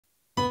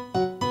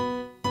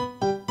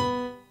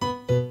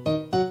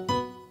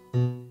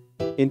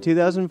In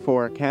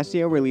 2004,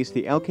 Casio released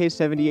the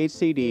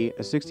LK-78CD,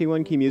 a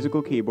 61-key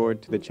musical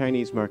keyboard, to the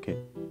Chinese market.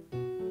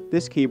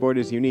 This keyboard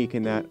is unique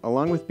in that,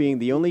 along with being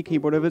the only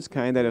keyboard of its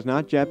kind that is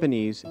not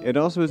Japanese, it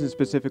also isn't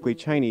specifically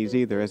Chinese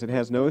either, as it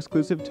has no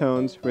exclusive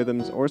tones,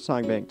 rhythms, or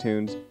songbank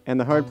tunes, and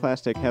the hard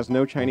plastic has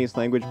no Chinese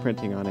language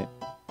printing on it.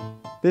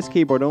 This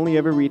keyboard only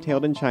ever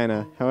retailed in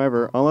China.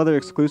 However, all other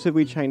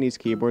exclusively Chinese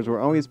keyboards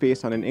were always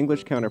based on an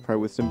English counterpart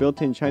with some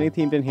built-in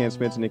China-themed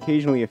enhancements and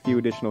occasionally a few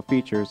additional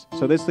features,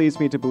 so this leads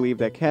me to believe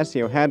that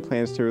Casio had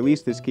plans to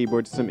release this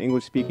keyboard to some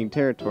English-speaking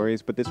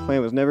territories, but this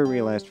plan was never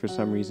realized for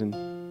some reason.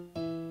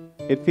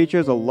 It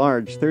features a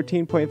large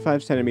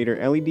 13.5cm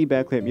LED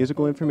backlit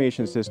musical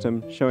information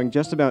system showing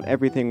just about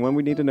everything one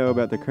would need to know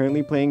about the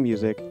currently playing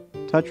music,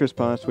 touch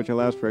response which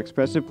allows for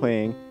expressive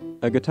playing,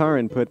 a guitar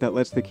input that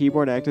lets the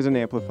keyboard act as an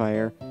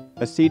amplifier,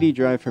 a CD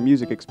drive for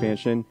music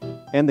expansion,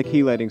 and the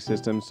key lighting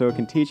system so it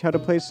can teach how to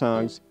play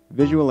songs,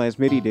 visualize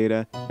MIDI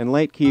data, and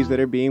light keys that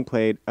are being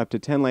played up to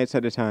 10 lights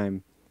at a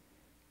time.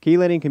 Key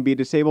lighting can be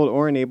disabled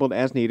or enabled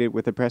as needed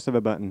with the press of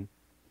a button.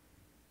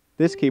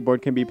 This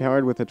keyboard can be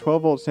powered with a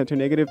 12-volt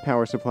center-negative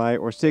power supply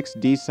or 6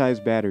 D-size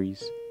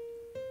batteries.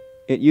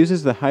 It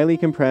uses the highly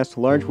compressed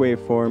large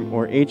waveform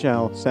or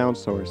HL sound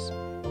source.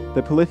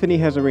 The polyphony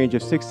has a range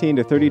of 16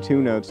 to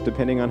 32 notes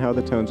depending on how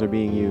the tones are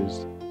being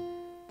used.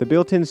 The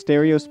built-in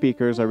stereo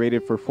speakers are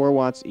rated for 4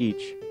 watts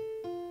each.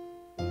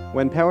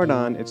 When powered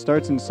on, it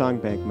starts in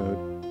songbank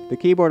mode. The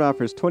keyboard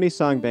offers 20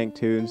 songbank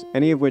tunes,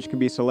 any of which can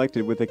be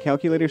selected with the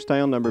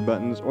calculator-style number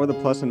buttons or the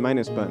plus and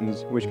minus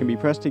buttons, which can be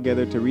pressed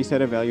together to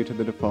reset a value to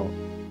the default.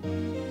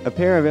 A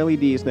pair of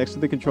LEDs next to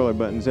the controller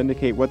buttons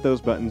indicate what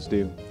those buttons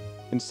do.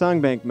 In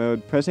songbank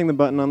mode, pressing the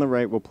button on the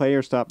right will play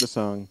or stop the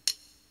song.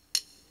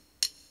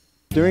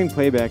 During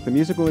playback, the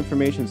musical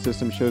information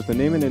system shows the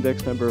name and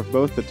index number of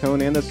both the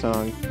tone and the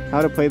song,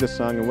 how to play the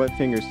song and what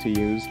fingers to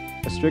use,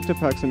 a strict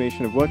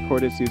approximation of what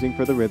chord it's using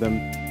for the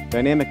rhythm,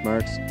 dynamic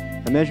marks,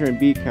 a measure and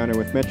beat counter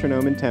with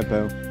metronome and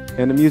tempo,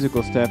 and a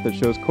musical staff that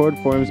shows chord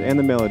forms and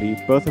the melody,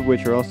 both of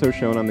which are also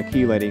shown on the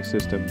key lighting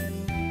system.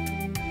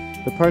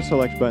 The part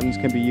select buttons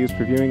can be used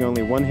for viewing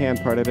only one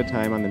hand part at a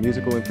time on the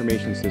musical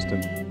information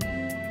system.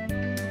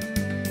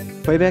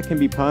 Playback can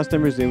be paused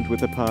and resumed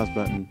with the pause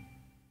button.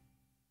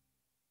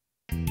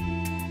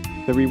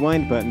 The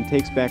rewind button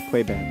takes back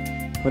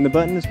playback. When the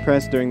button is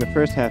pressed during the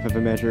first half of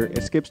a measure,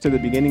 it skips to the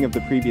beginning of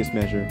the previous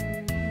measure.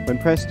 When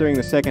pressed during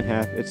the second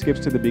half, it skips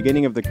to the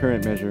beginning of the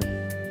current measure.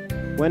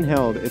 When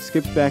held, it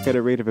skips back at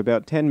a rate of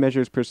about 10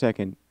 measures per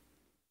second.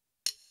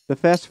 The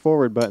fast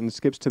forward button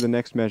skips to the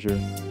next measure.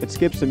 It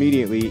skips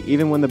immediately,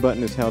 even when the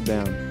button is held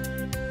down.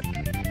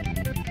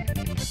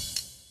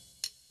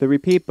 The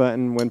repeat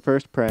button, when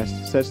first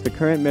pressed, sets the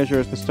current measure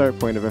as the start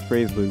point of a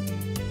phrase loop.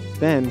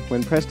 Then,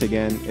 when pressed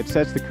again, it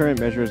sets the current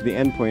measure as the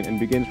end point and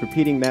begins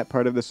repeating that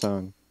part of the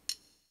song.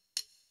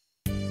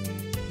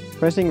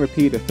 Pressing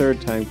repeat a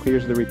third time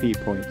clears the repeat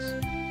points.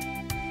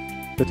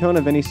 The tone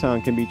of any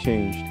song can be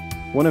changed.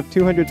 One of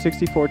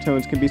 264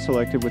 tones can be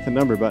selected with the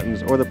number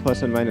buttons or the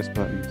plus and minus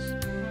buttons.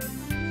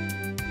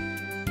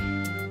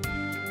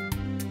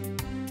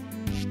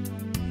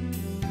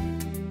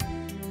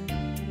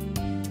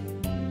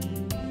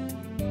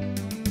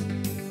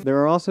 There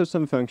are also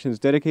some functions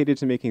dedicated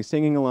to making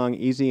singing along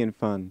easy and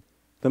fun.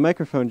 The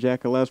microphone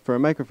jack allows for a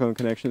microphone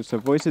connection so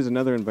voices and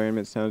other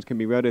environment sounds can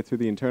be routed through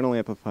the internal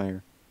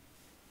amplifier.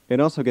 It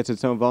also gets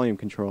its own volume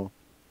control.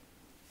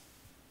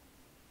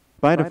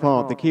 By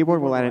default, the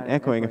keyboard will add an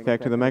echoing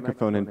effect to the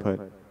microphone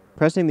input.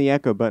 Pressing the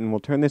echo button will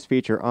turn this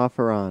feature off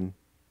or on.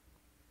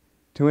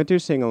 To enter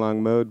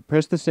sing-along mode,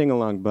 press the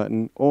sing-along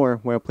button, or,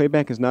 while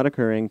playback is not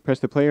occurring, press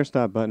the play or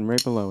stop button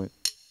right below it.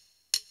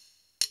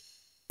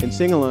 In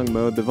sing-along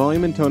mode, the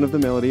volume and tone of the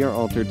melody are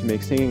altered to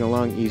make singing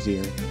along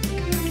easier.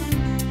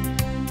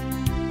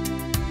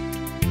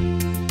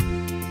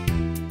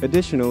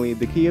 Additionally,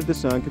 the key of the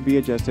song can be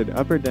adjusted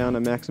up or down a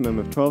maximum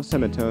of 12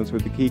 semitones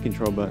with the key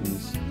control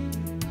buttons.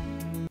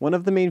 One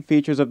of the main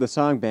features of the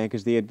song bank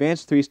is the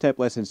advanced 3-step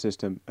lesson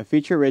system, a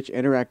feature-rich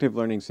interactive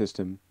learning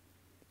system.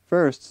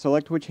 First,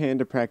 select which hand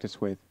to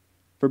practice with.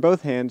 For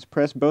both hands,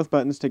 press both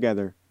buttons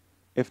together.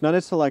 If none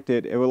is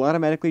selected, it will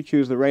automatically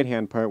choose the right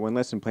hand part when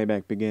lesson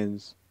playback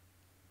begins.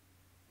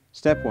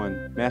 Step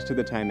 1. Master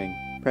the timing.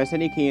 Press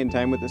any key in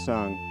time with the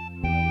song.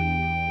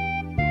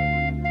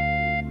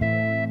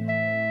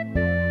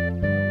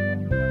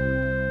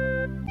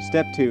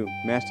 Step 2.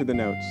 Master the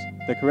notes.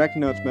 The correct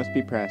notes must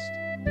be pressed.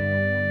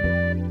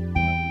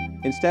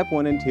 In Step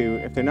 1 and 2,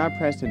 if they're not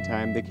pressed in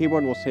time, the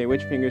keyboard will say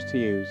which fingers to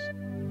use.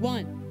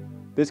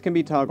 1. This can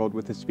be toggled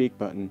with the speak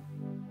button.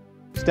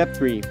 Step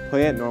 3.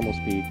 Play at normal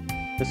speed.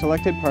 The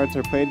selected parts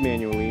are played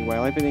manually,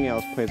 while everything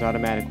else plays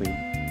automatically.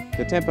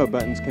 The tempo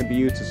buttons can be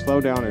used to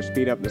slow down or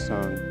speed up the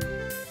song.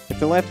 If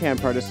the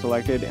left-hand part is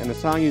selected and the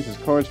song uses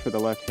chords for the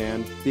left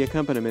hand, the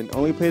accompaniment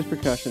only plays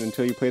percussion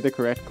until you play the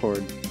correct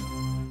chord.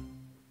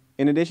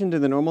 In addition to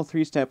the normal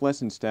 3-step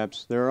lesson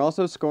steps, there are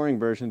also scoring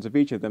versions of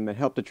each of them that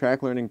help to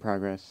track learning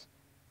progress.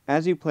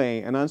 As you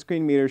play, an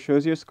on-screen meter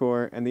shows your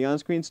score, and the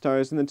on-screen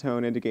stars in the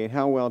tone indicate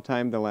how well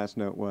timed the last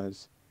note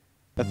was.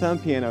 A thumb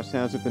piano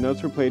sounds if the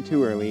notes were played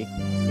too early.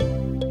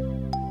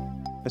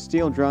 A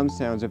steel drum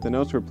sounds if the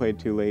notes were played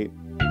too late.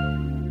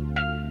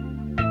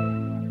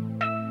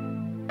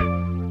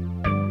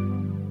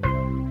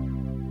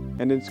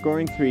 And in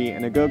scoring 3,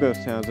 an agogo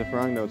sounds if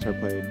wrong notes are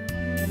played.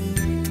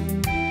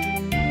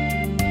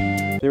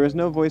 There is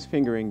no voice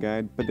fingering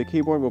guide, but the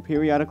keyboard will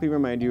periodically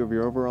remind you of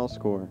your overall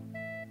score.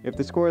 If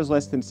the score is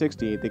less than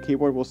 60, the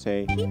keyboard will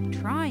say, "Keep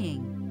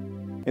trying."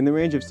 In the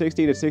range of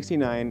 60 to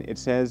 69, it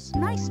says,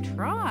 "Nice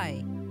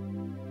try."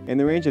 In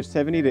the range of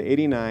 70 to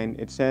 89,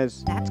 it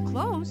says, "That's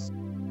close."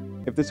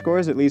 If the score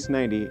is at least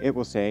 90, it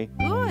will say,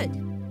 "Good."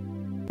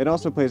 It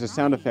also plays a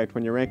sound effect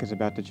when your rank is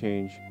about to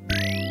change.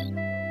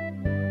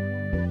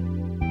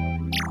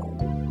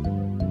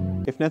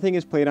 If nothing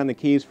is played on the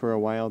keys for a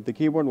while, the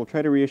keyboard will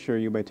try to reassure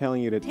you by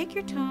telling you to "Take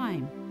your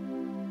time."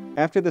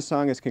 After the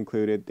song is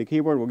concluded, the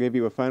keyboard will give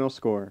you a final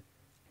score.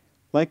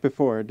 Like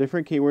before,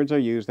 different keywords are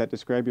used that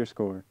describe your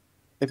score.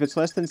 If it's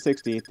less than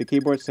 60, the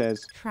keyboard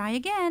says, "Try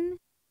again."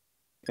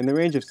 In the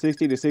range of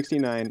 60 to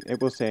 69, it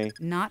will say,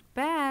 "Not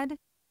bad."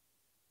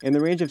 In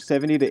the range of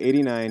 70 to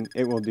 89,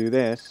 it will do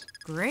this.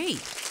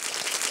 "Great."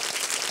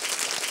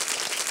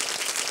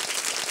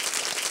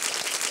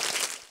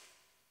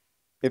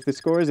 If the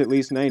score is at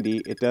least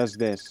 90, it does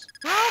this.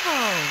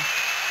 "Bravo."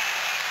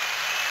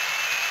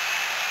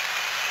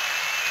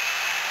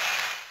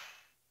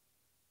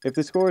 If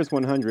the score is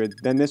 100,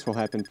 then this will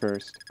happen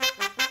first.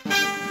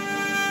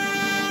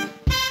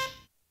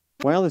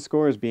 While the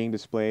score is being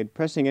displayed,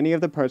 pressing any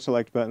of the part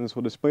select buttons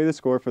will display the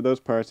score for those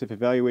parts if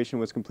evaluation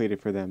was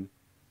completed for them.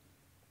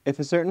 If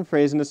a certain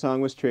phrase in the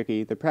song was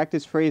tricky, the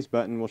practice phrase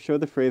button will show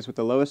the phrase with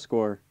the lowest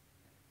score.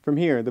 From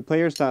here, the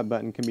player stop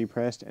button can be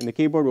pressed and the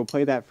keyboard will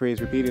play that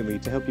phrase repeatedly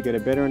to help you get a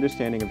better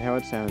understanding of how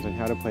it sounds and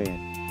how to play it.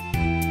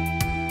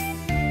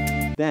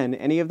 Then,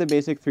 any of the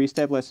basic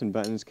 3-step lesson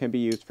buttons can be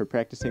used for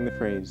practicing the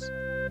phrase.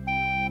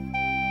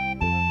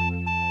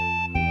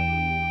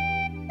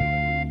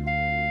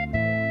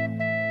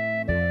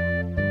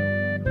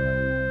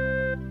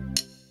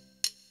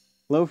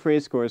 Low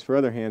phrase scores for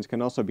other hands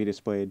can also be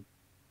displayed.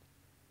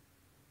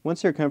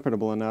 Once you're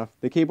comfortable enough,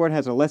 the keyboard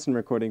has a lesson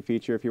recording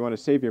feature if you want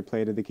to save your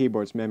play to the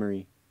keyboard's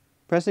memory.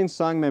 Pressing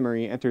Song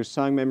Memory enters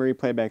Song Memory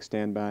Playback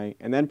Standby,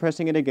 and then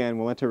pressing it again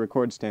will enter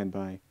Record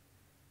Standby.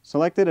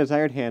 Select the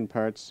desired hand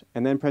parts,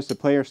 and then press the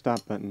play or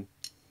stop button.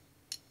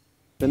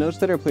 The notes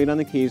that are played on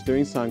the keys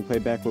during song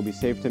playback will be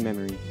saved to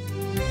memory.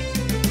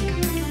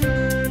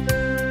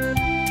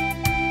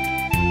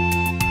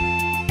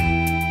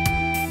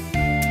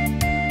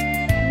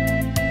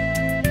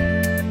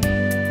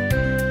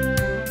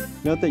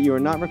 Note that you are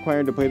not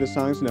required to play the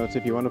song's notes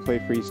if you want to play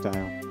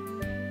freestyle.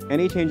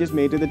 Any changes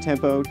made to the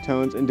tempo,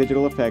 tones, and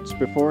digital effects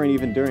before and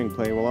even during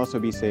play will also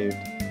be saved.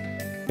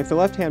 If the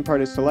left hand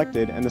part is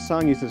selected and the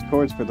song uses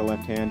chords for the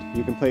left hand,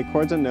 you can play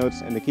chords and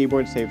notes and the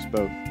keyboard saves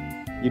both.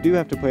 You do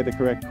have to play the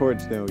correct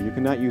chords though, you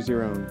cannot use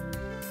your own.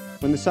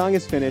 When the song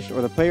is finished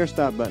or the play or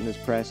stop button is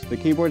pressed, the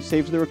keyboard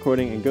saves the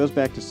recording and goes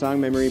back to Song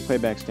Memory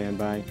Playback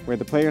Standby, where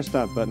the play or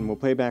stop button will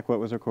play back what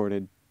was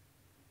recorded.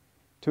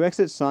 To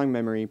exit Song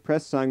Memory,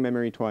 press Song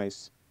Memory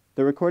twice.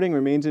 The recording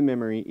remains in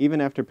memory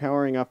even after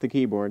powering off the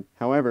keyboard,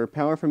 however,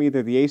 power from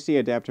either the AC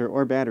adapter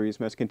or batteries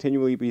must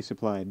continually be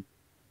supplied.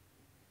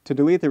 To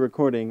delete the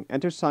recording,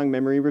 enter Song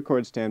Memory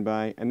Record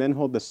Standby and then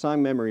hold the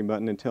Song Memory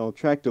button until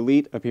Track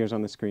Delete appears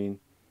on the screen.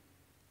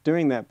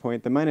 During that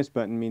point, the minus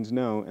button means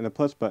no and the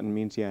plus button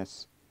means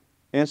yes.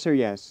 Answer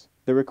yes.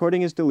 The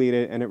recording is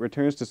deleted and it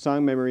returns to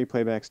Song Memory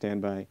Playback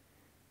Standby.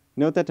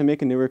 Note that to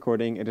make a new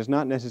recording, it is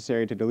not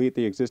necessary to delete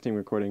the existing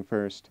recording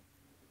first.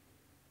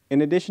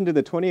 In addition to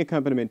the 20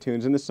 accompaniment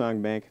tunes in the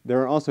song bank,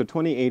 there are also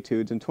 20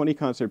 etudes and 20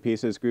 concert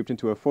pieces grouped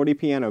into a 40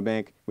 piano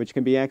bank, which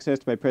can be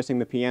accessed by pressing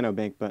the Piano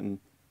Bank button.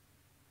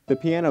 The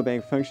Piano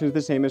Bank functions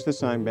the same as the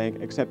song bank,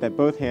 except that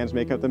both hands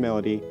make up the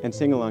melody, and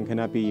sing-along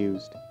cannot be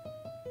used.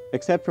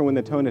 Except for when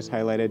the tone is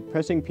highlighted,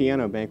 pressing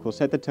Piano Bank will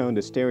set the tone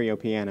to stereo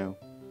piano.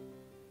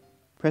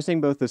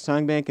 Pressing both the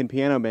Song Bank and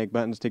Piano Bank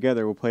buttons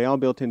together will play all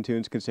built-in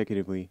tunes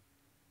consecutively.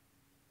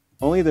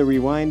 Only the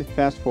Rewind,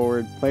 Fast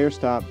Forward, Player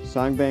Stop,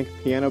 Song Bank,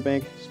 Piano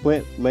Bank,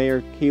 Split,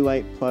 Layer, Key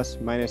Light, Plus,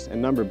 Minus,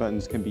 and Number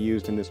buttons can be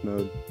used in this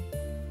mode.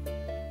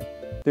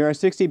 There are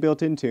 60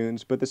 built-in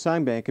tunes, but the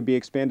Song Bank can be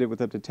expanded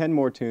with up to 10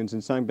 more tunes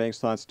in Song Bank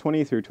slots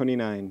 20 through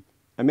 29.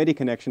 A MIDI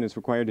connection is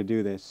required to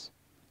do this.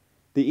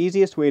 The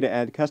easiest way to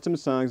add custom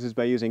songs is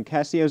by using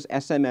Casio's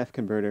SMF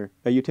converter,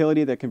 a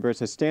utility that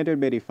converts a standard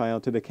MIDI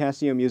file to the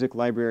Casio Music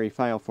Library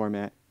file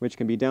format, which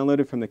can be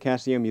downloaded from the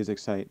Casio Music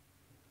site.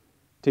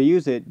 To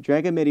use it,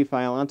 drag a MIDI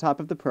file on top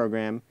of the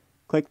program,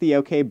 click the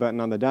OK button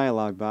on the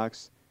dialog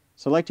box,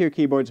 select your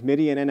keyboard's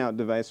MIDI in and out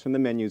device from the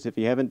menus if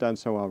you haven't done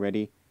so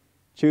already,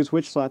 choose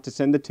which slot to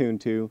send the tune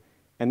to,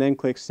 and then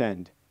click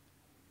Send.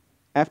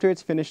 After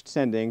it's finished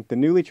sending, the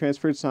newly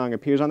transferred song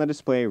appears on the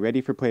display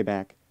ready for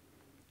playback.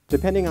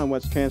 Depending on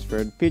what's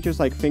transferred, features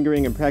like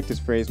fingering and practice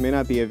phrase may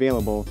not be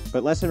available,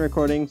 but lesson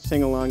recording,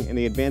 sing-along, and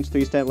the advanced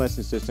 3-step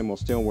lesson system will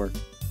still work.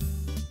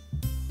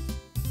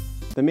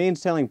 The main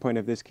selling point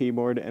of this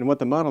keyboard, and what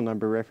the model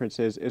number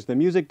references, is the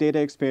Music Data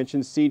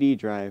Expansion CD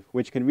drive,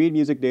 which can read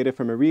music data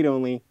from a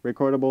read-only,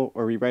 recordable,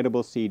 or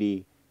rewritable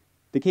CD.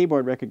 The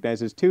keyboard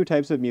recognizes two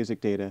types of music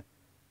data.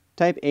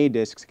 Type A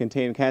discs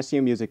contain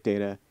Casio music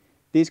data.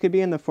 These could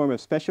be in the form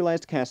of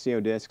specialized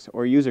Casio discs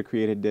or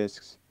user-created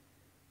discs.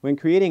 When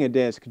creating a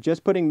disc,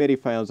 just putting MIDI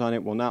files on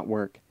it will not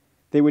work.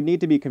 They would need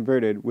to be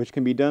converted, which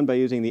can be done by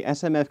using the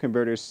SMF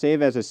converter's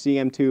Save as a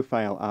CM2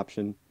 file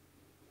option.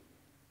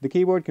 The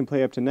keyboard can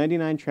play up to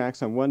 99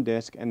 tracks on one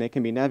disc, and they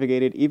can be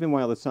navigated even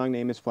while the song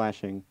name is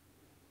flashing.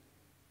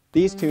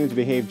 These tunes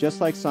behave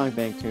just like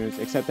songbank tunes,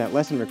 except that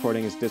lesson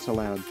recording is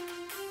disallowed.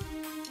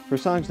 For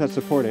songs that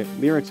support it,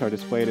 lyrics are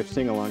displayed if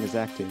sing-along is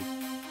active.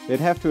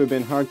 They'd have to have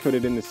been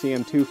hard-coded in the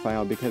CM2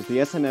 file because the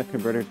SMF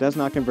converter does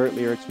not convert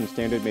lyrics from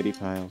standard MIDI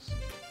files.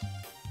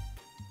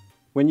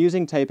 When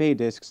using Type A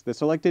discs, the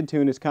selected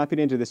tune is copied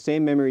into the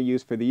same memory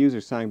used for the user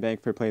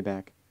songbank for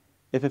playback.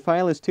 If a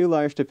file is too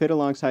large to fit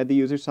alongside the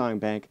user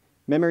songbank,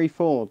 memory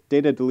full,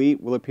 data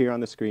delete will appear on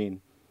the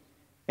screen.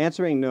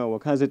 Answering no will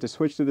cause it to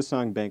switch to the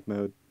songbank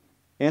mode.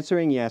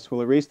 Answering yes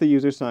will erase the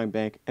user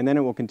songbank, and then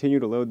it will continue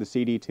to load the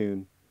CD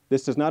tune.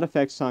 This does not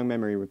affect song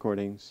memory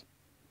recordings.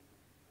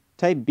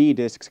 Type B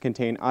discs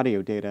contain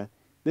audio data.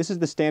 This is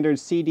the standard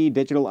CD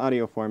digital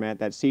audio format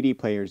that CD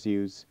players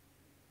use.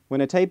 When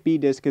a Type B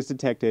disc is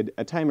detected,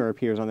 a timer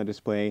appears on the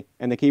display,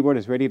 and the keyboard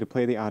is ready to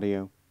play the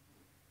audio.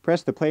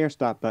 Press the play or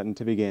stop button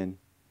to begin.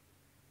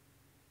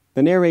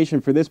 The narration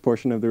for this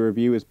portion of the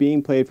review is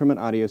being played from an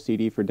audio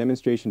CD for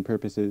demonstration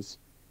purposes.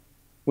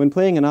 When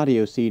playing an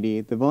audio CD,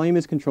 the volume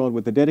is controlled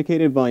with a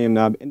dedicated volume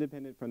knob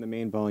independent from the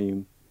main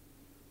volume.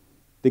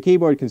 The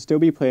keyboard can still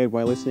be played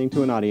while listening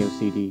to an audio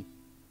CD.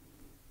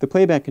 The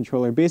playback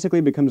controller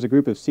basically becomes a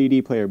group of CD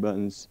player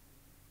buttons.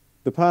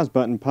 The pause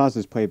button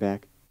pauses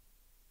playback.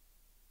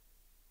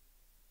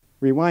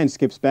 Rewind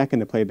skips back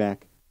into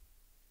playback.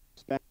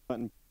 Back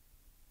button.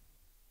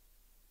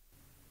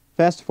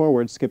 Fast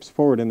forward skips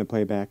forward in the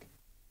playback.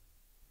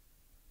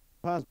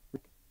 Pause.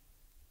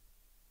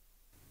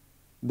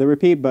 The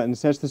repeat button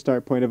sets the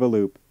start point of a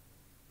loop.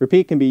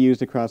 Repeat can be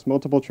used across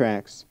multiple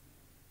tracks.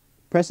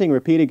 Pressing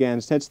repeat again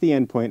sets the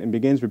end point and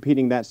begins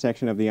repeating that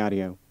section of the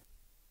audio.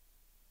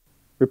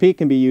 Repeat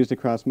can be used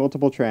across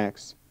multiple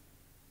tracks.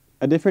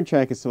 A different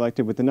track is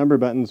selected with the number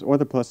buttons or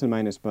the plus and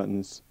minus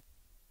buttons.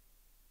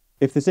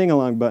 If the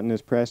sing-along button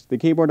is pressed, the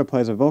keyboard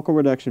applies a vocal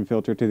reduction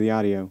filter to the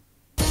audio.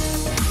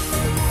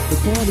 The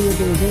quality of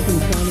the resulting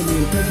sound and the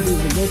intensity of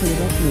the vocal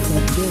reduction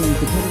effect varies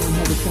depending on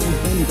how the sound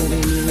blended together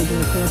in the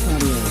original source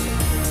audio.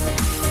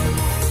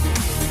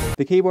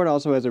 The keyboard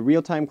also has a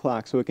real-time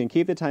clock so it can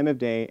keep the time of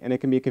day, and it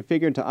can be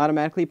configured to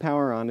automatically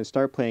power on and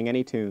start playing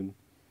any tune.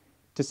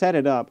 To set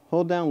it up,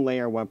 hold down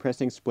Layer while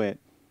pressing Split.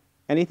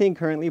 Anything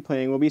currently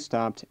playing will be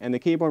stopped, and the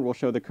keyboard will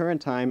show the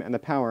current time and the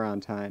power on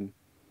time.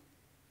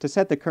 To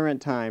set the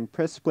current time,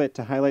 press Split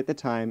to highlight the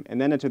time, and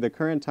then enter the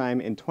current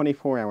time in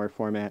 24-hour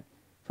format.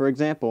 For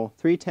example,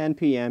 3:10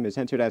 p.m. is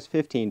entered as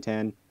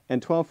 15:10,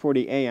 and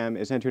 12:40 a.m.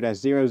 is entered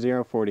as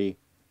 00:40.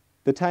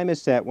 The time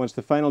is set once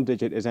the final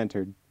digit is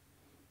entered.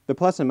 The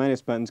plus and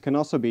minus buttons can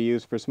also be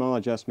used for small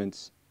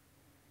adjustments.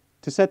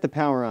 To set the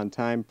power on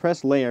time,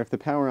 press Layer if the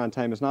power on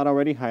time is not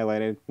already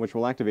highlighted, which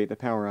will activate the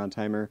power on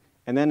timer,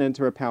 and then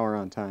enter a power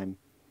on time.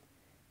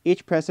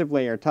 Each press of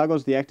Layer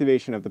toggles the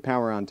activation of the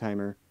power on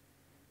timer.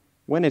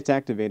 When it's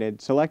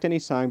activated, select any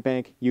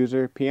songbank,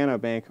 user, piano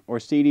bank, or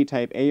CD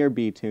type A or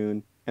B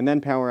tune, and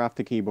then power off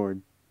the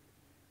keyboard.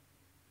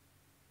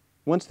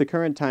 Once the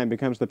current time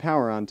becomes the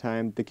power on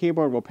time, the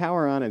keyboard will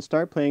power on and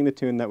start playing the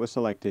tune that was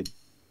selected.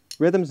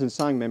 Rhythms and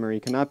song memory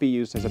cannot be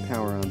used as a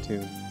power on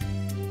tune.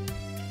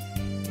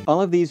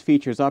 All of these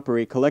features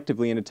operate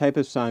collectively in a type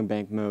of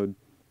songbank mode.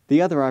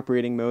 The other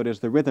operating mode is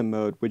the rhythm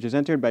mode, which is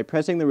entered by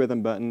pressing the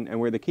rhythm button and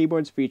where the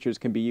keyboard's features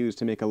can be used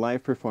to make a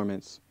live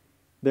performance.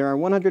 There are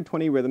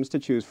 120 rhythms to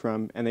choose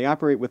from, and they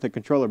operate with the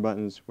controller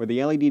buttons, where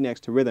the LED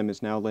next to rhythm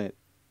is now lit.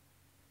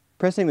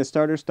 Pressing the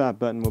start or stop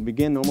button will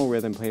begin normal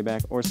rhythm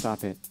playback or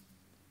stop it.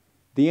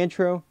 The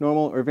intro,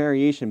 normal, or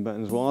variation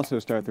buttons will also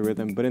start the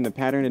rhythm, but in the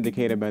pattern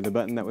indicated by the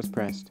button that was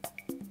pressed.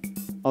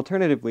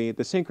 Alternatively,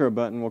 the synchro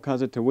button will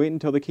cause it to wait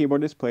until the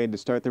keyboard is played to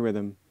start the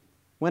rhythm.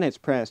 When it's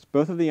pressed,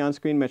 both of the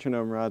on-screen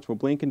metronome rods will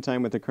blink in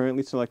time with the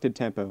currently selected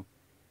tempo.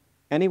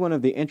 Any one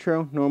of the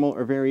intro, normal,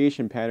 or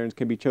variation patterns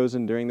can be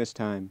chosen during this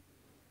time.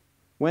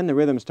 When the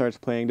rhythm starts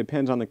playing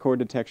depends on the chord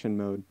detection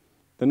mode.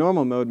 The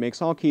normal mode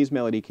makes all keys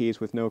melody keys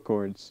with no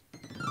chords.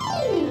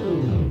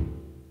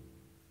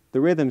 The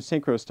rhythm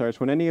synchro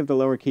starts when any of the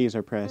lower keys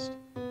are pressed.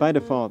 By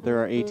default, there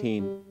are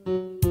 18.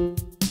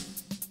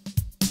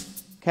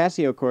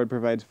 Casio Chord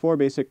provides 4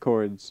 basic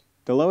chords.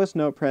 The lowest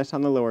note pressed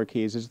on the lower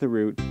keys is the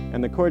root,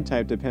 and the chord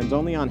type depends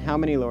only on how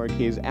many lower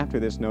keys after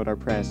this note are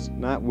pressed,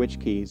 not which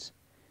keys.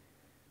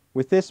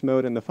 With this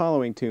mode and the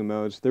following 2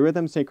 modes, the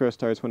rhythm synchro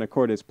starts when a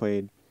chord is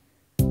played.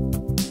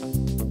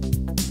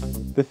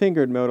 The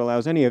fingered mode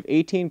allows any of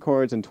 18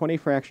 chords and 20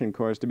 fraction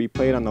chords to be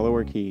played on the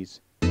lower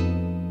keys.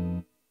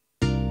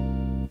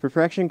 For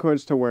fraction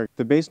chords to work,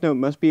 the bass note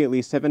must be at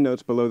least 7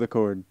 notes below the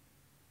chord.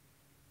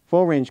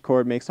 Full range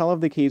chord makes all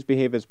of the keys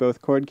behave as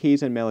both chord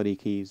keys and melody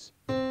keys.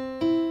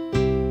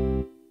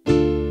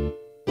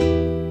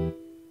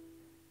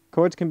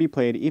 Chords can be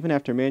played even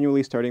after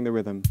manually starting the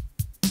rhythm.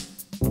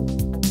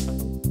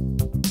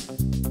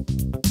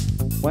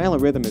 While a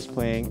rhythm is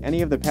playing,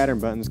 any of the pattern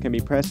buttons can be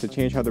pressed to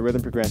change how the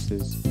rhythm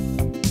progresses.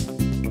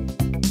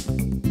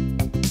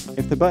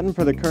 If the button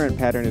for the current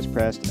pattern is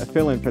pressed, a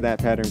fill-in for that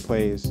pattern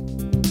plays.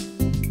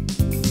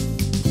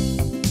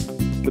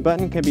 The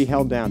button can be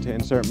held down to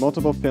insert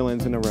multiple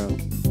fill-ins in a row.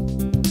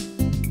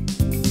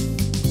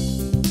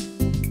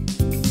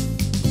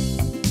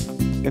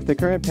 If the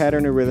current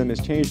pattern or rhythm is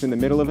changed in the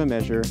middle of a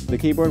measure, the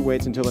keyboard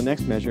waits until the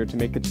next measure to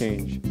make the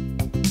change.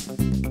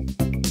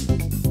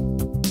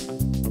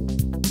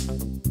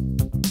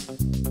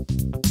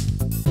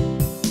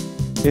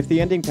 If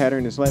the ending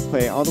pattern is let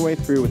play all the way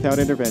through without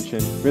intervention,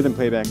 rhythm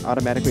playback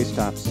automatically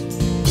stops.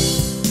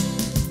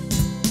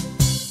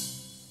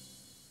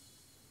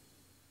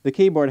 The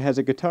keyboard has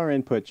a guitar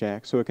input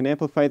jack, so it can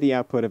amplify the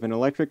output of an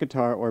electric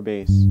guitar or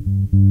bass.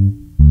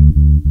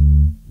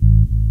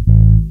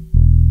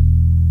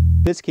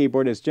 This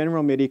keyboard is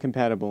General MIDI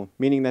compatible,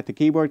 meaning that the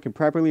keyboard can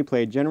properly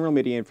play General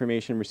MIDI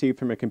information received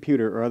from a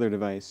computer or other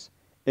device.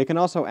 It can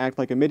also act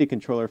like a MIDI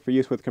controller for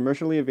use with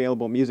commercially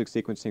available music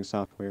sequencing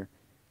software.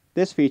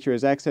 This feature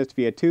is accessed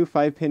via two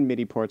 5-pin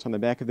MIDI ports on the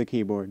back of the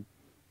keyboard.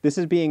 This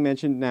is being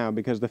mentioned now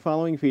because the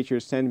following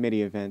features send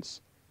MIDI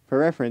events. For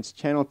reference,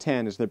 channel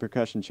 10 is the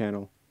percussion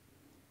channel.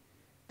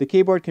 The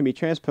keyboard can be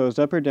transposed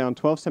up or down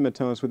 12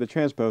 semitones with the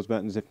transpose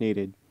buttons if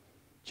needed.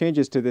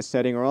 Changes to this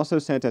setting are also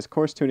sent as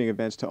coarse tuning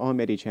events to all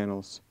MIDI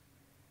channels.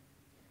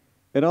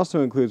 It also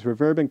includes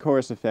reverb and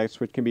chorus effects,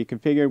 which can be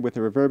configured with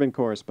the reverb and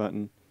chorus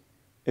button.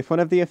 If one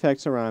of the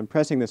effects are on,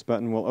 pressing this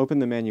button will open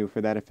the menu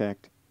for that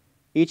effect.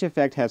 Each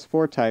effect has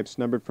 4 types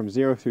numbered from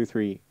 0 through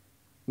 3.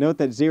 Note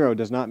that 0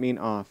 does not mean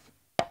off.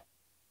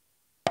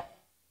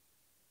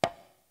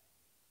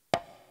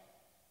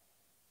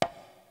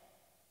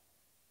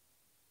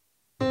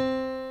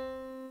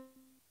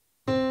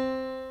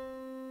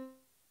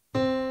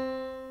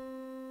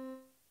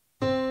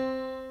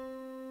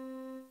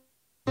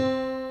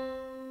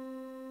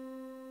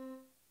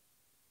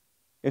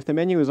 If the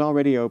menu is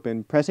already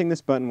open, pressing this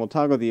button will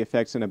toggle the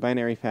effects in a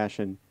binary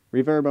fashion: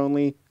 reverb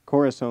only,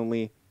 chorus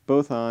only,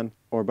 both on,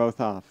 or both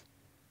off.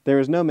 There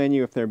is no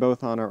menu if they're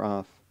both on or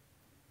off.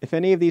 If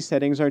any of these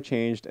settings are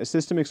changed, a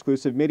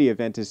system-exclusive MIDI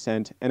event is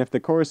sent, and if the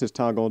chorus is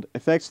toggled,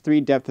 Effects 3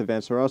 depth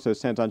events are also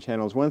sent on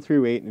channels 1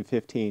 through 8 and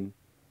 15.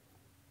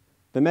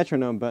 The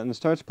metronome button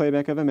starts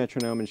playback of a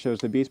metronome and shows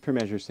the beats per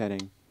measure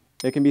setting.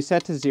 It can be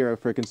set to 0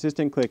 for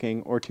consistent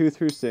clicking, or 2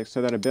 through 6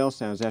 so that a bell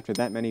sounds after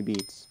that many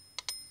beats.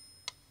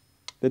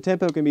 The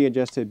tempo can be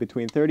adjusted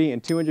between 30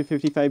 and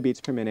 255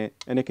 beats per minute,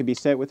 and it can be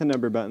set with the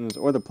number buttons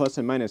or the plus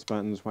and minus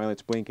buttons while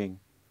it's blinking.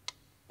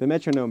 The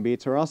metronome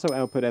beats are also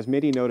output as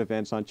MIDI note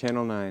events on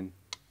channel 9.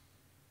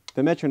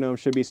 The metronome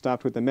should be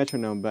stopped with the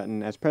metronome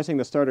button, as pressing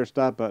the start or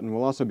stop button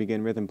will also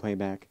begin rhythm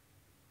playback.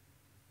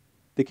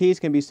 The keys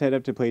can be set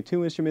up to play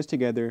 2 instruments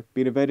together,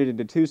 be divided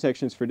into 2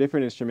 sections for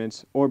different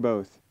instruments, or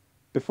both.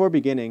 Before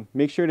beginning,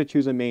 make sure to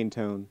choose a main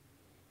tone.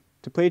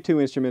 To play 2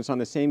 instruments on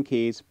the same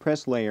keys,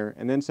 press Layer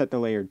and then set the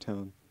layered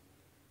tone.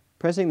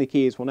 Pressing the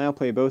keys will now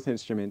play both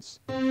instruments.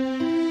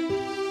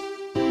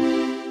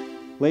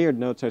 Layered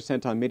notes are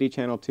sent on MIDI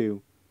channel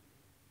 2.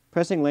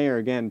 Pressing Layer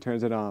again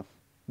turns it off.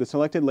 The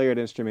selected layered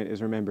instrument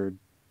is remembered.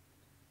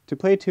 To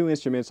play 2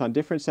 instruments on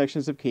different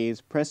sections of keys,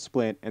 press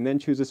Split and then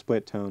choose a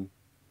split tone.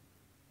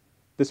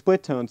 The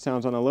split tone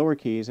sounds on the lower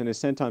keys and is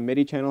sent on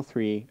MIDI channel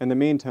 3, and the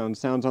main tone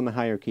sounds on the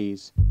higher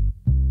keys.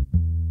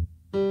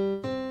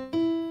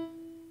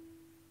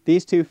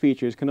 These 2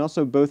 features can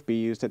also both be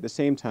used at the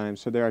same time,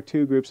 so there are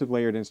 2 groups of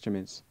layered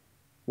instruments.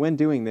 When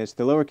doing this,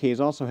 the lower keys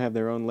also have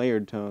their own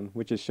layered tone,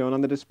 which is shown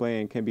on the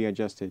display and can be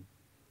adjusted.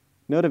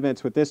 Note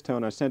events with this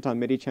tone are sent on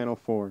MIDI channel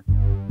 4.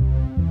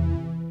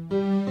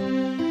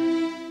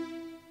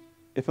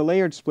 If a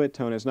layered split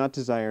tone is not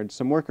desired,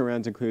 some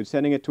workarounds include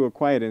setting it to a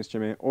quiet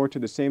instrument or to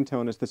the same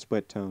tone as the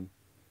split tone.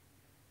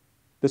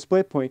 The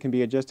split point can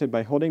be adjusted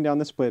by holding down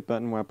the split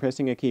button while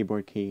pressing a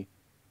keyboard key.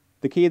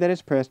 The key that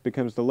is pressed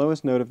becomes the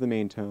lowest note of the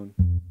main tone.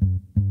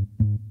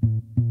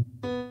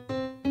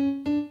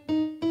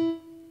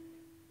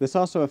 This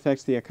also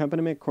affects the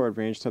accompaniment chord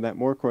range so that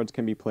more chords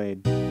can be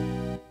played.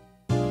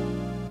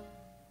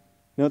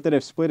 Note that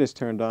if split is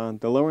turned on,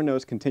 the lower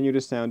notes continue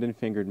to sound in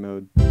fingered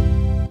mode.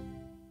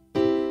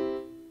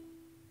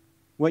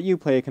 What you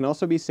play can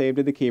also be saved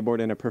to the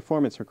keyboard in a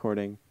performance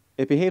recording.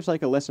 It behaves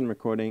like a lesson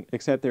recording,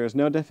 except there is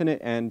no definite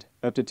end,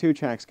 up to 2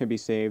 tracks can be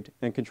saved,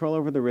 and control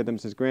over the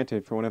rhythms is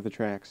granted for one of the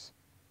tracks.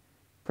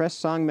 Press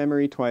Song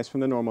Memory twice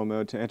from the normal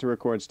mode to enter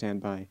record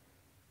standby.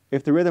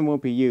 If the rhythm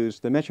won't be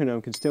used, the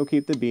metronome can still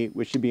keep the beat,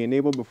 which should be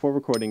enabled before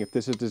recording if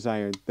this is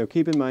desired, though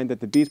keep in mind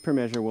that the beats per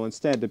measure will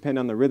instead depend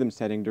on the rhythm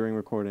setting during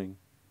recording.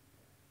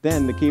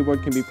 Then, the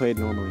keyboard can be played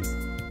normally.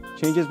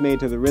 Changes made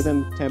to the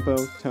rhythm, tempo,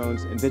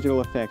 tones, and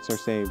digital effects are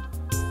saved.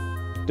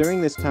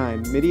 During this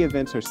time, MIDI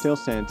events are still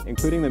sent,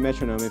 including the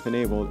metronome if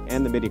enabled,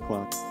 and the MIDI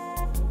clock.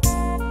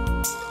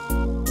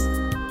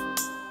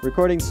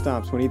 Recording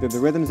stops when either the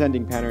rhythm's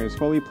ending pattern is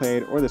fully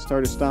played or the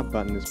start or stop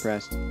button is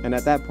pressed, and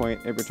at that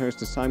point it returns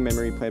to song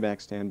memory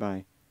playback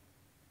standby.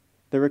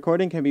 The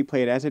recording can be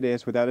played as it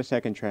is without a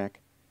second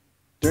track.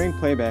 During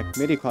playback,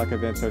 MIDI clock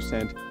events are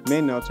sent,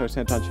 main notes are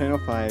sent on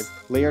channel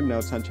 5, layered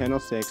notes on channel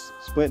 6,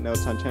 split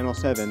notes on channel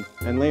 7,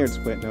 and layered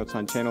split notes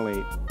on channel 8.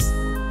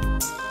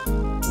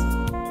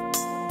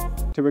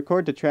 To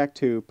record to track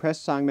 2, press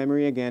song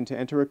memory again to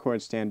enter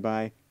record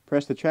standby,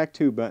 press the track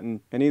 2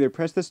 button, and either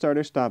press the start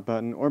or stop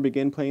button or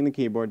begin playing the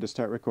keyboard to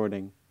start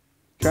recording.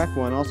 Track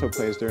 1 also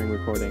plays during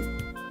recording.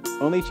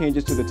 Only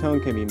changes to the tone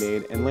can be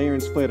made, and layer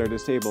and split are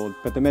disabled,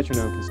 but the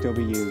metronome can still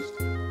be used.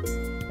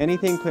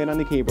 Anything played on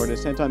the keyboard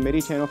is sent on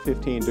MIDI channel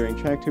 15 during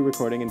track 2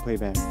 recording and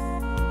playback.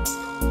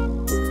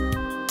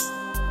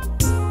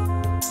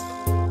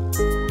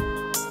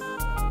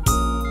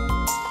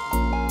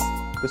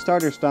 The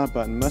start or stop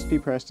button must be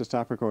pressed to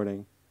stop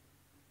recording.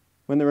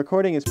 When the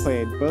recording is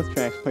played, both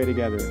tracks play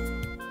together.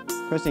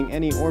 Pressing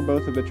any or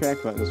both of the track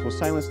buttons will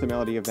silence the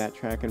melody of that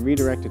track and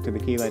redirect it to the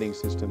key lighting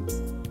system.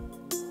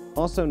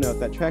 Also note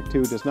that track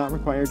 2 does not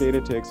require data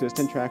to exist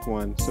in track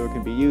 1, so it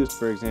can be used,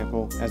 for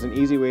example, as an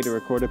easy way to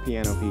record a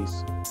piano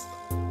piece.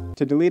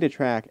 To delete a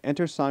track,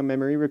 enter song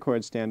memory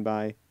record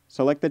standby,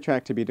 select the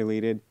track to be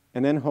deleted,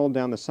 and then hold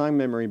down the song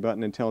memory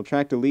button until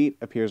track delete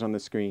appears on the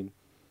screen.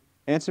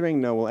 Answering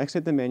no will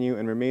exit the menu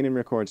and remain in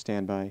record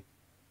standby.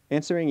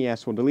 Answering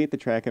yes will delete the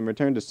track and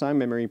return to song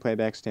memory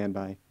playback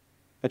standby.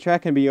 A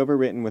track can be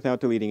overwritten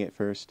without deleting it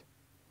first.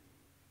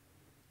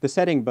 The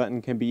setting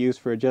button can be used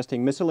for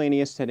adjusting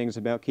miscellaneous settings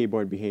about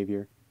keyboard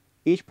behavior.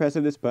 Each press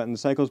of this button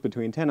cycles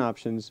between 10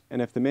 options,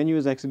 and if the menu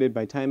is exited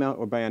by timeout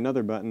or by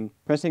another button,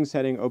 pressing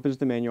setting opens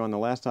the menu on the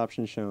last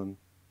option shown.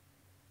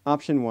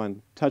 Option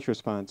 1. Touch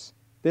response.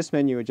 This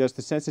menu adjusts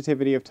the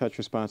sensitivity of touch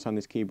response on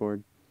this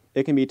keyboard.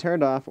 It can be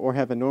turned off or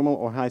have a normal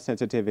or high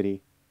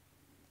sensitivity.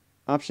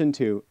 Option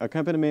 2.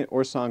 Accompaniment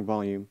or song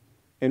volume.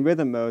 In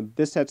rhythm mode,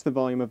 this sets the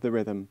volume of the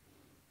rhythm.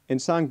 In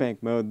songbank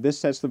mode, this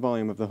sets the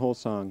volume of the whole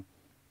song.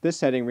 This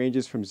setting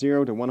ranges from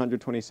 0 to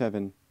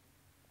 127.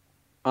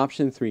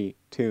 Option 3.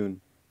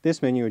 Tune.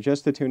 This menu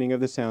adjusts the tuning of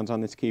the sounds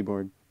on this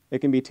keyboard. It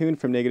can be tuned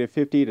from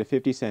 -50 to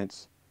 50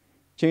 cents.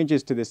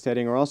 Changes to this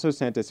setting are also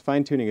sent as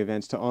fine-tuning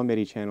events to all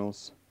MIDI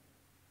channels.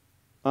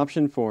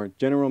 Option 4.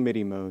 General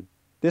MIDI mode.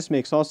 This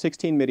makes all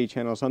 16 MIDI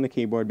channels on the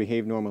keyboard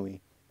behave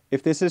normally.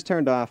 If this is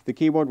turned off, the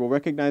keyboard will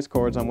recognize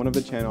chords on one of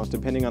the channels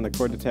depending on the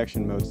chord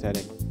detection mode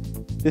setting.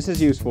 This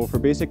is useful for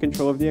basic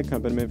control of the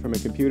accompaniment from a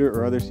computer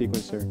or other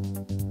sequencer.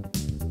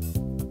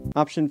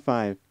 Option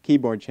 5.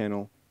 Keyboard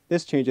channel.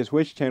 This changes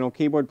which channel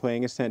keyboard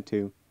playing is sent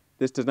to.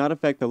 This does not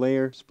affect the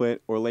layer,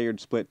 split, or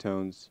layered split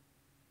tones.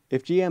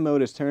 If GM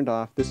mode is turned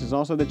off, this is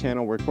also the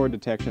channel where chord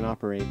detection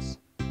operates.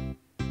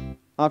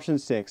 Option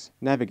 6.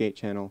 Navigate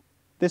channel.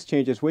 This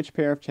changes which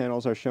pair of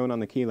channels are shown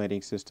on the key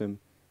lighting system.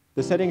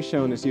 The setting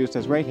shown is used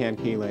as right-hand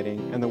key lighting,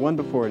 and the one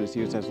before it is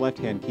used as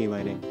left-hand key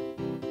lighting.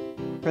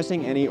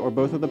 Pressing any or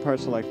both of the part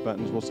select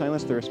buttons will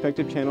silence the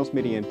respective channel's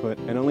MIDI input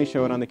and only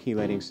show it on the key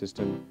lighting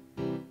system.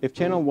 If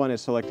channel 1 is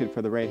selected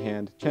for the right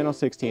hand, channel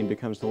 16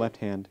 becomes the left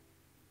hand.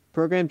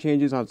 Program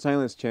changes on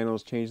silenced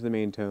channels change the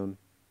main tone.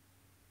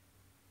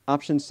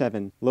 Option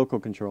 7. Local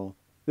control.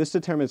 This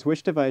determines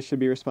which device should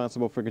be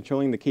responsible for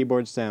controlling the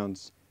keyboard's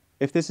sounds.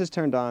 If this is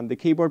turned on, the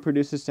keyboard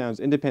produces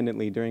sounds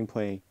independently during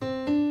play.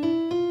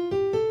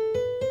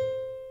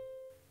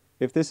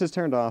 If this is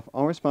turned off,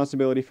 all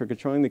responsibility for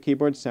controlling the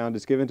keyboard's sound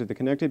is given to the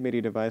connected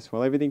MIDI device,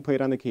 while everything played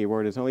on the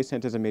keyboard is only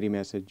sent as a MIDI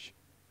message.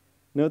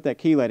 Note that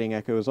key lighting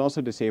echo is also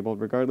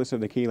disabled regardless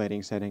of the key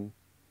lighting setting.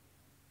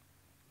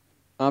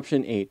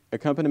 Option 8.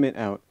 Accompaniment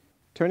out.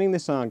 Turning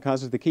this on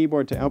causes the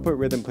keyboard to output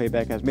rhythm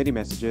playback as MIDI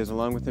messages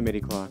along with the MIDI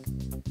clock.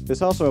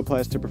 This also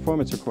applies to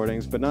performance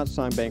recordings, but not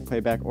songbank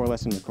playback or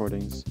lesson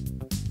recordings.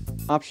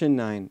 Option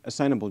 9.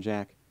 Assignable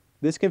jack.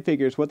 This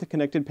configures what the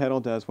connected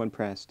pedal does when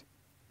pressed.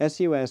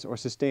 SUS or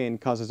sustain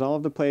causes all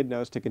of the played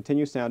notes to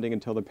continue sounding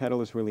until the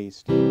pedal is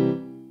released.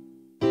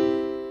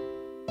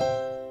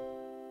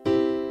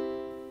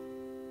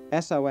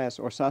 SOS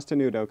or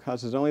sostenuto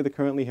causes only the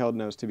currently held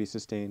notes to be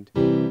sustained.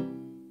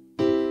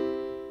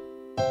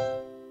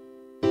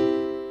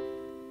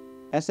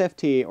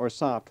 SFT or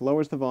soft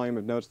lowers the volume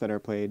of notes that are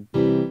played.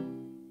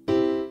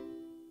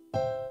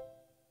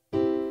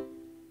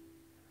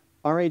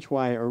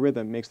 RHY or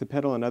rhythm makes the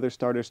pedal another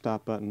start or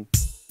stop button.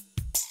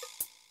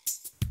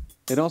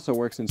 It also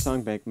works in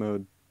songbank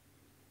mode.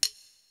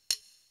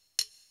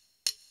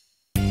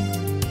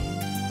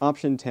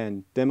 Option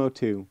 10. Demo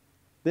 2.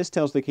 This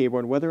tells the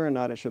keyboard whether or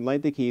not it should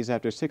light the keys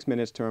after 6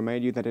 minutes to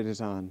remind you that it is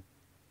on.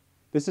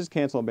 This is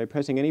cancelled by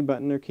pressing any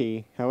button or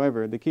key.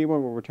 However, the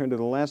keyboard will return to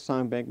the last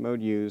songbank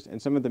mode used, and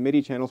some of the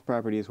MIDI channel's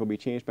properties will be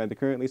changed by the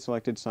currently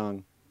selected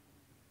song.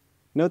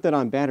 Note that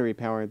on battery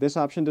power, this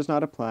option does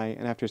not apply,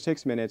 and after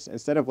 6 minutes,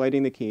 instead of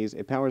lighting the keys,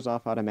 it powers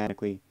off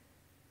automatically.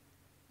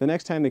 The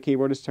next time the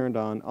keyboard is turned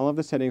on, all of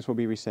the settings will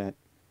be reset.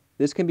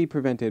 This can be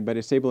prevented by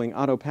disabling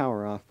auto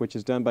power off, which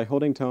is done by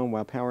holding tone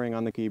while powering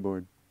on the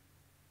keyboard.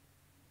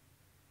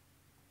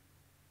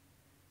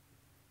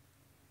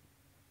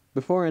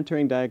 Before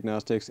entering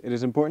Diagnostics, it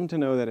is important to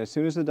know that as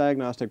soon as the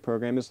diagnostic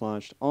program is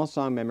launched, all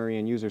song memory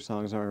and user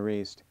songs are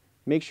erased.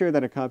 Make sure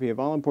that a copy of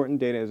all important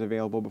data is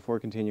available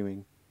before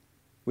continuing.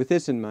 With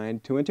this in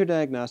mind, to enter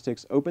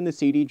Diagnostics, open the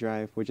CD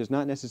drive, which is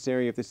not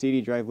necessary if the CD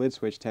drive lid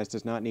switch test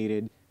is not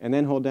needed, and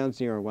then hold down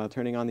 0 while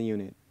turning on the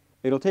unit.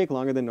 It'll take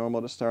longer than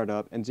normal to start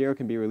up, and 0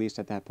 can be released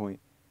at that point.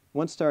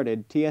 Once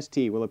started, TST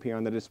will appear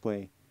on the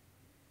display.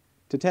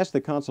 To test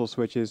the console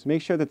switches,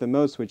 make sure that the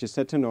mode switch is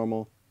set to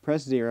normal,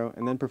 press 0,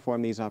 and then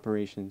perform these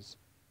operations.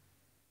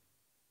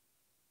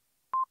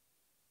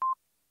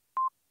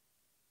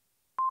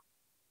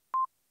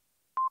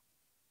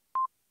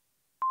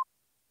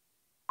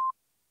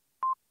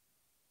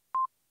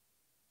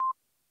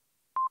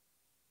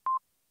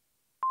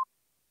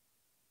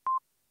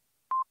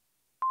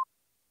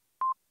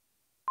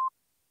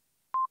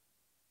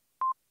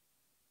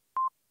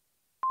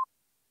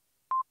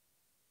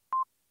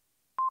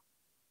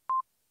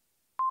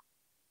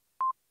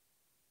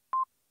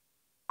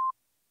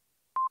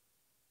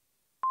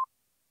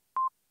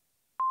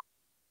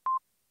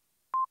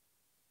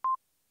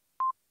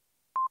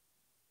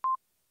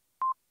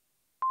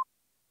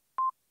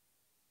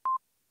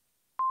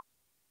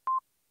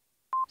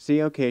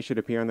 COK should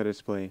appear on the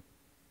display.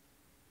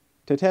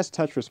 To test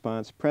touch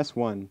response, press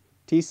 1.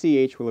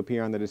 TCH will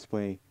appear on the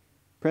display.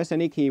 Press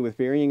any key with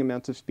varying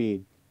amounts of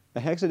speed.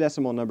 A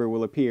hexadecimal number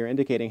will appear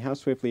indicating how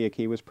swiftly a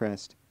key was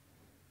pressed.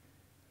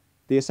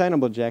 The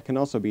assignable jack can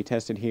also be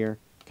tested here.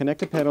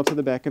 Connect a pedal to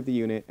the back of the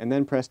unit and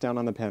then press down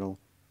on the pedal.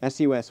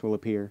 SUS will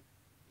appear.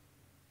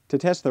 To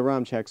test the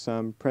ROM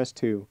checksum, press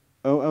 2.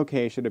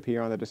 OOK should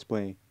appear on the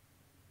display.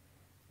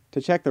 To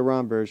check the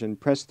ROM version,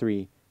 press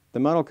 3. The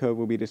model code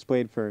will be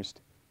displayed first.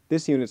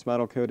 This unit's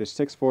model code is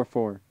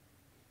 644.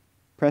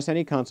 Press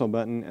any console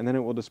button and then it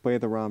will display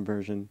the ROM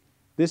version.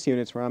 This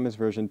unit's ROM is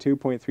version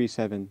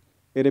 2.37.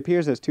 It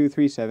appears as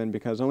 237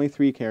 because only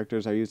 3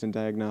 characters are used in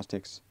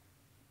Diagnostics.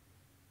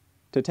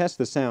 To test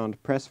the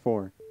sound, press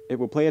 4. It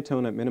will play a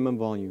tone at minimum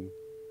volume.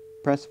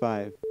 Press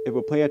 5. It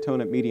will play a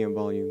tone at medium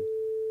volume.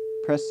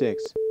 Press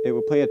 6. It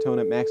will play a tone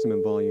at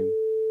maximum volume.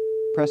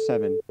 Press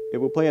 7. It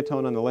will play a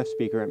tone on the left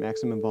speaker at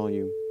maximum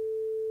volume.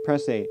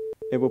 Press 8.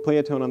 It will play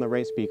a tone on the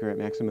right speaker at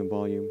maximum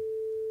volume.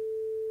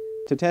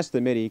 To test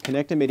the MIDI,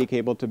 connect a MIDI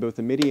cable to both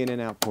the MIDI in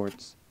and out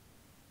ports.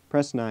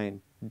 Press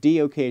 9.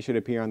 DOK should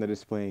appear on the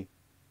display.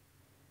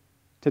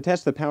 To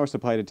test the power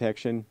supply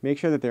detection, make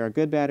sure that there are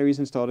good batteries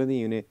installed in the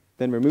unit,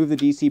 then remove the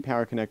DC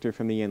power connector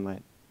from the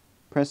inlet.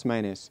 Press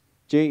minus.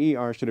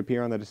 JER should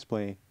appear on the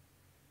display.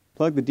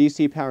 Plug the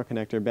DC power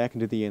connector back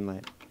into the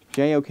inlet.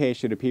 JOK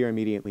should appear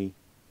immediately.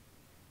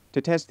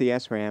 To test the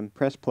SRAM,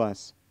 press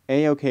plus.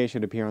 AOK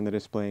should appear on the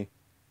display.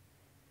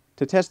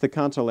 To test the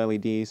console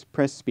LEDs,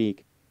 press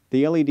speak.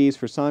 The LEDs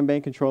for Song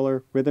Bank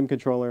Controller, Rhythm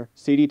Controller,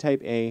 CD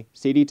Type A,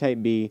 CD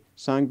Type B,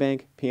 Song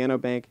Bank, Piano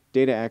Bank,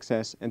 Data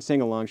Access, and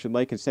Sing Along should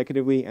light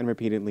consecutively and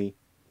repeatedly.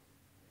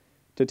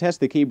 To test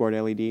the keyboard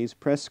LEDs,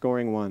 press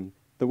scoring 1.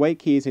 The white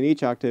keys in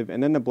each octave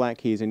and then the black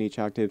keys in each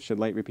octave should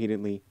light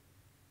repeatedly.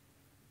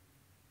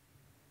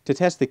 To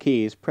test the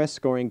keys, press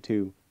scoring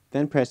 2.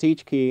 Then press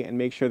each key and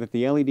make sure that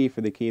the LED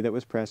for the key that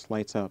was pressed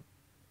lights up.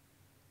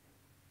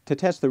 To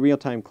test the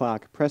real-time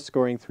clock, press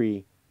scoring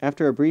 3.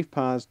 After a brief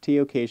pause,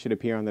 TOK should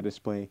appear on the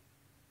display.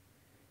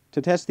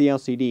 To test the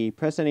LCD,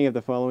 press any of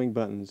the following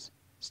buttons.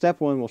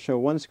 Step 1 will show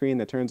one screen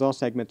that turns all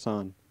segments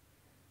on.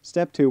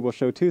 Step 2 will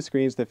show 2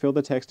 screens that fill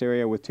the text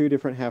area with 2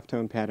 different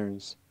halftone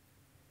patterns.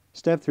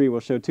 Step 3 will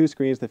show 2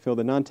 screens that fill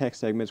the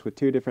non-text segments with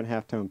 2 different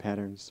halftone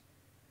patterns.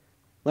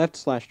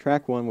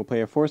 Left/track 1 will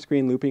play a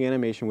 4-screen looping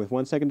animation with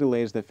 1-second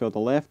delays that fill the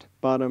left,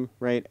 bottom,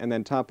 right, and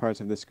then top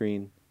parts of the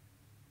screen.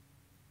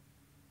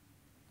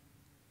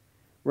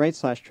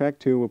 Right/track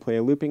 2 will play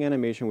a looping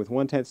animation with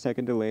 1/10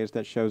 second delays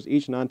that shows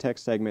each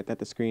non-text segment that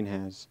the screen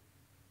has.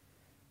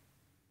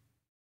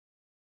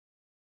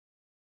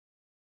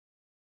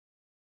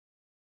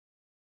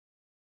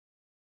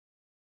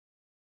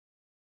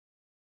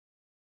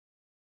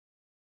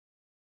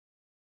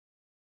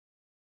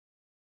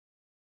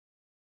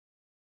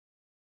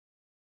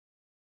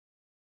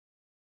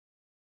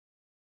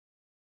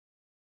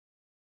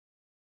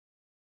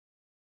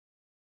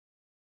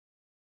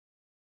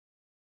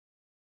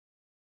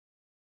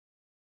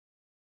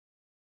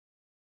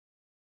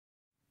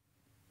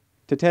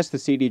 To test the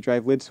CD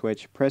drive lid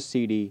switch, press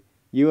CD.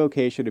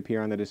 UOK should appear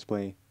on the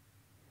display.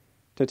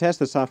 To test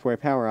the software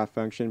power-off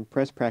function,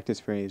 press practice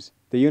phrase.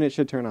 The unit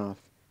should turn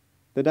off.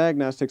 The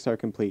diagnostics are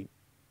complete.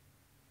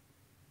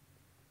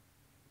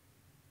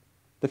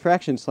 The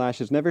fraction slash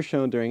is never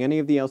shown during any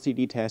of the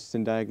LCD tests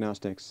in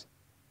Diagnostics.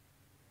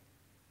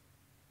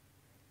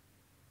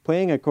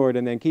 Playing a chord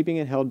and then keeping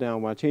it held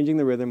down while changing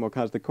the rhythm will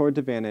cause the chord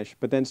to vanish,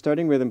 but then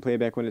starting rhythm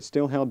playback when it's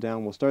still held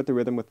down will start the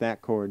rhythm with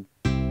that chord.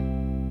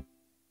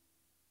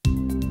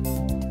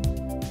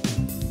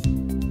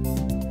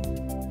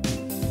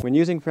 When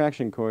using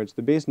fraction chords,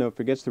 the bass note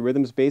forgets the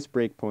rhythm's bass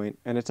breakpoint,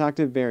 and its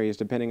octave varies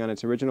depending on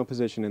its original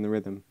position in the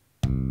rhythm.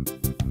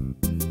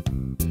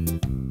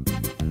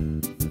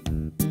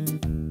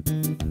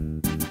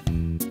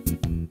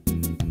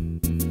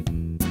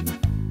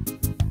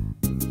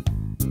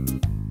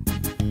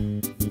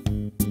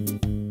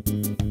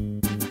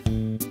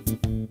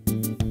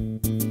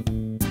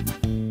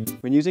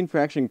 When using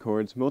fraction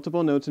chords,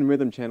 multiple notes and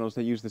rhythm channels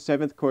that use the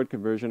 7th chord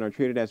conversion are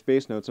treated as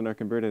bass notes and are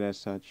converted as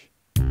such.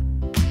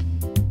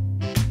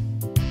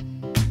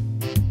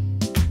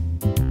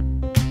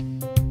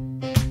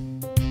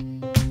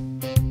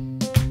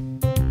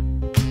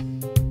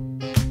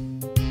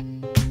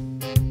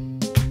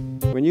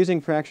 When using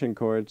fraction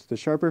chords, the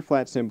sharper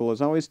flat symbol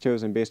is always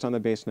chosen based on the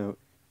bass note.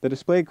 The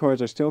displayed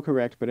chords are still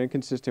correct but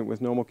inconsistent with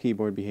normal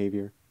keyboard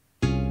behavior.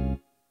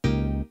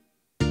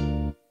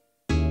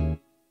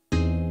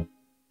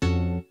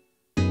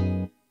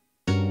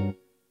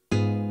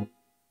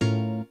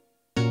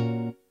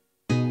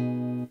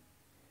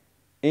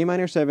 A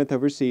minor 7th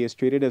over C is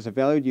treated as a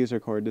valued user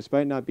chord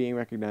despite not being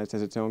recognized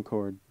as its own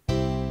chord.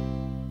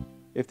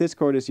 If this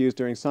chord is used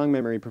during song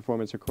memory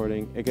performance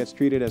recording, it gets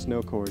treated as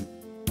no chord.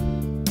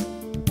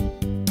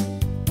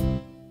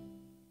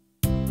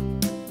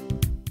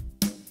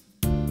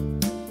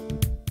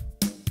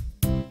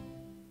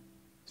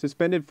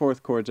 Suspended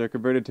 4th chords are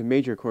converted to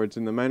major chords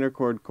in the minor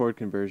chord chord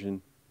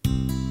conversion.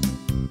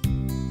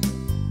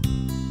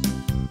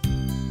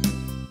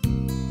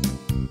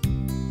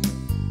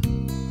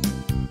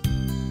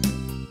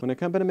 When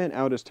accompaniment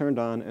out is turned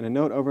on and a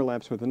note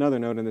overlaps with another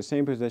note in the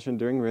same position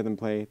during rhythm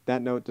play,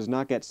 that note does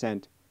not get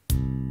sent.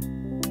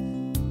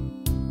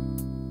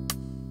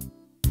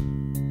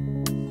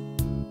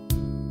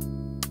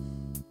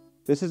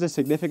 This is a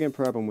significant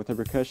problem with the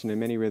percussion in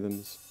many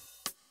rhythms.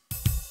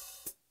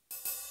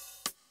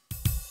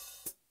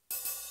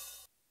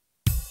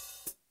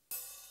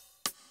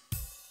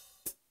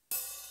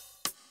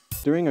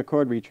 During a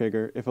chord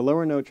retrigger, if a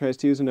lower note tries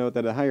to use a note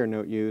that a higher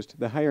note used,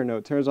 the higher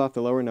note turns off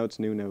the lower note's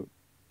new note.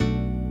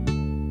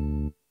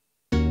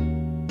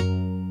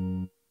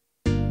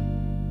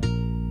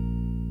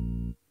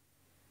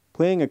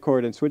 Playing a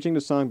chord and switching to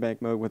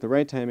songbank mode with the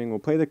right timing will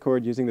play the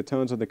chord using the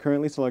tones of the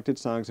currently selected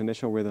song's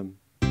initial rhythm.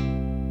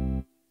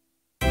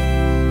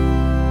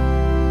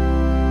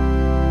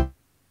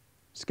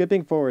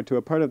 Skipping forward to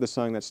a part of the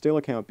song that's still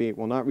a count beat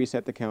will not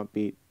reset the count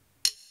beat.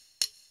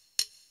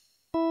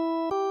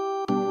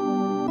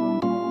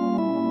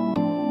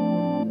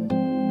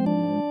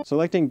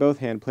 Selecting both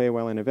hand play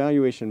while in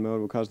evaluation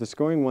mode will cause the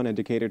scoring 1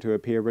 indicator to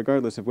appear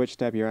regardless of which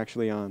step you're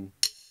actually on.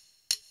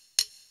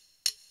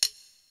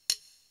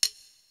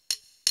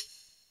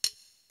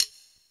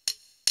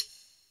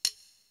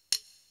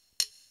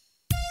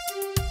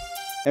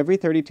 Every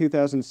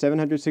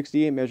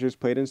 32,768 measures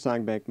played in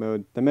songbank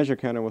mode, the measure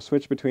counter will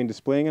switch between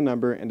displaying a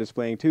number and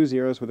displaying 2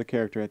 zeros with a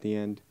character at the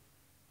end.